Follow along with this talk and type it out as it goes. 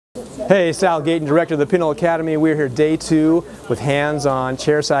Hey, Sal Gayton, Director of the Pinhole Academy. We're here day 2 with hands-on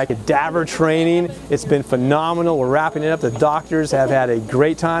chairside cadaver training. It's been phenomenal. We're wrapping it up. The doctors have had a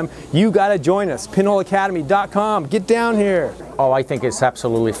great time. You got to join us. PinholeAcademy.com. Get down here. Oh, I think it's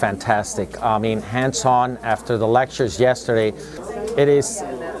absolutely fantastic. I mean, hands-on after the lectures yesterday, it is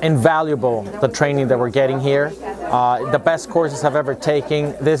invaluable, the training that we're getting here. The best courses I've ever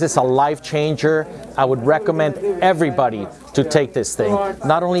taken. This is a life changer. I would recommend everybody to take this thing.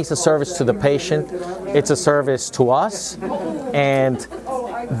 Not only is it a service to the patient, it's a service to us, and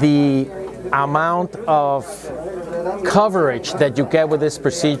the amount of coverage that you get with this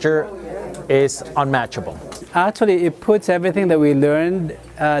procedure is unmatchable. Actually, it puts everything that we learned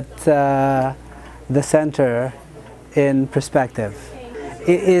at the center in perspective.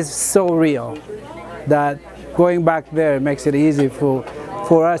 It is so real that going back there makes it easy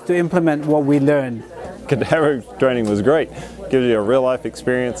for us to implement what we learned. Cadaver training was great. Gives you a real life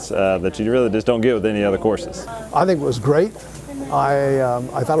experience that you really just don't get with any other courses. I think it was great.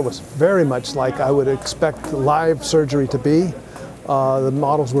 I thought it was very much like I would expect live surgery to be. The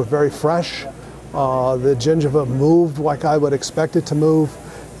models were very fresh. The gingiva moved like I would expect it to move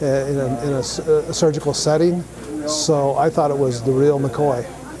in a surgical setting. So I thought it was the real McCoy.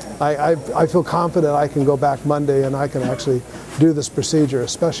 I feel confident I can go back Monday and I can actually do this procedure,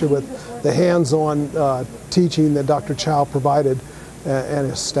 especially with the hands-on teaching that Dr. Chao provided and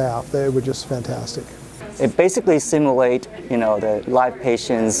his staff. They were just fantastic. It basically simulates, the live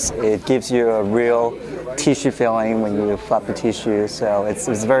patients. It gives you a real tissue feeling when you flap the tissue, so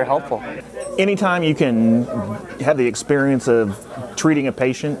it's very helpful. Anytime you can have the experience of treating a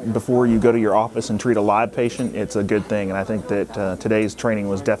patient before you go to your office and treat a live patient, it's a good thing. And I think that today's training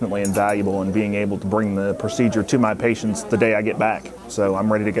was definitely invaluable in being able to bring the procedure to my patients the day I get back. So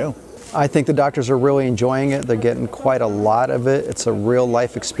I'm ready to go. I think the doctors are really enjoying it. They're getting quite a lot of it. It's a real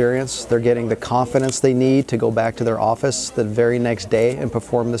life experience. They're getting the confidence they need to go back to their office the very next day and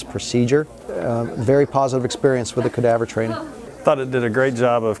perform this procedure. Very positive experience with the cadaver training. Thought it did a great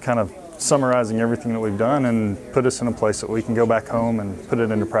job of kind of summarizing everything that we've done and put us in a place that we can go back home and put it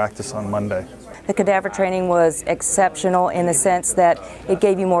into practice on Monday. The cadaver training was exceptional in the sense that it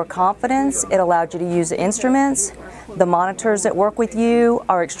gave you more confidence. It allowed you to use the instruments. The monitors that work with you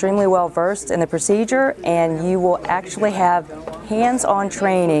are extremely well versed in the procedure, and you will actually have hands-on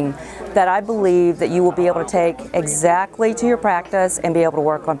training that I believe that you will be able to take exactly to your practice and be able to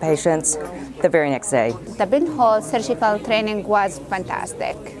work on patients the very next day. The Pinhole Surgical training was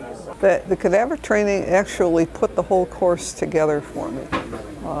fantastic. The cadaver training actually put the whole course together for me.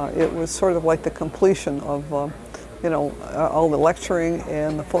 It was sort of like the completion of all the lecturing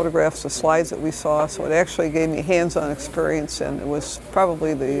and the photographs, the slides that we saw. So it actually gave me hands-on experience, and it was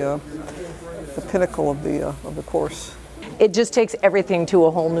probably the pinnacle of the course. It just takes everything to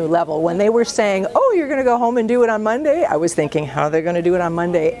a whole new level. When they were saying, oh, you're going to go home and do it on Monday, I was thinking, how are they going to do it on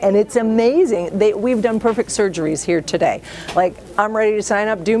Monday? And it's amazing. We've done perfect surgeries here today. Like, I'm ready to sign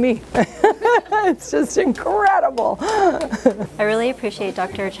up, do me. It's just incredible. I really appreciate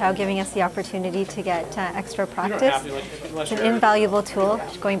Dr. Chao giving us the opportunity to get extra practice. It's an invaluable tool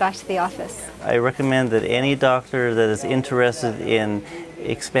going back to the office. I recommend that any doctor that is interested in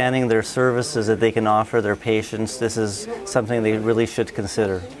expanding their services that they can offer their patients, this is something they really should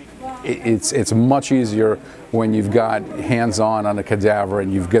consider. It's much easier when you've got hands-on on a cadaver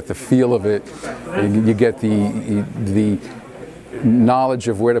and you get the feel of it, you get the knowledge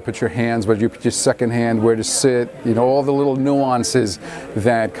of where to put your hands, where you put your second hand, where to sit, all the little nuances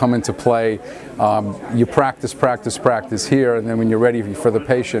that come into play. You practice here, and then when you're ready for the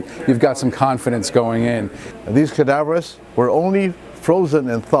patient, you've got some confidence going in. These cadavers were only frozen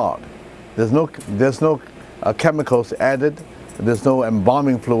and thawed. There's no chemicals added. There's no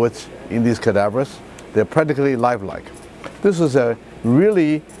embalming fluids in these cadavers. They're practically lifelike. This is a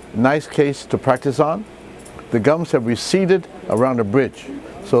really nice case to practice on. The gums have receded around the bridge.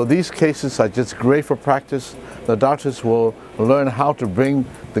 So these cases are just great for practice. The doctors will learn how to bring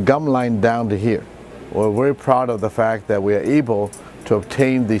the gum line down to here. We're very proud of the fact that we are able to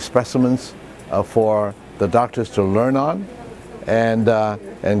obtain these specimens for the doctors to learn on and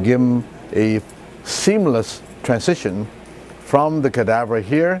give them a seamless transition from the cadaver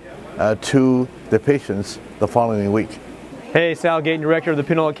here to the patients the following week. Hey, Sal Gayton, Director of the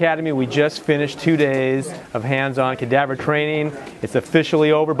Pinhole Academy. We just finished 2 days of hands-on cadaver training. It's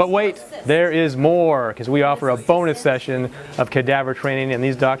officially over, but wait, there is more, because we offer a bonus session of cadaver training, and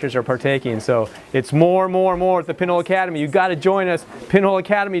these doctors are partaking. So it's more at the Pinhole Academy. You've got to join us,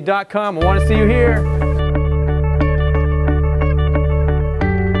 PinholeAcademy.com. I want to see you here.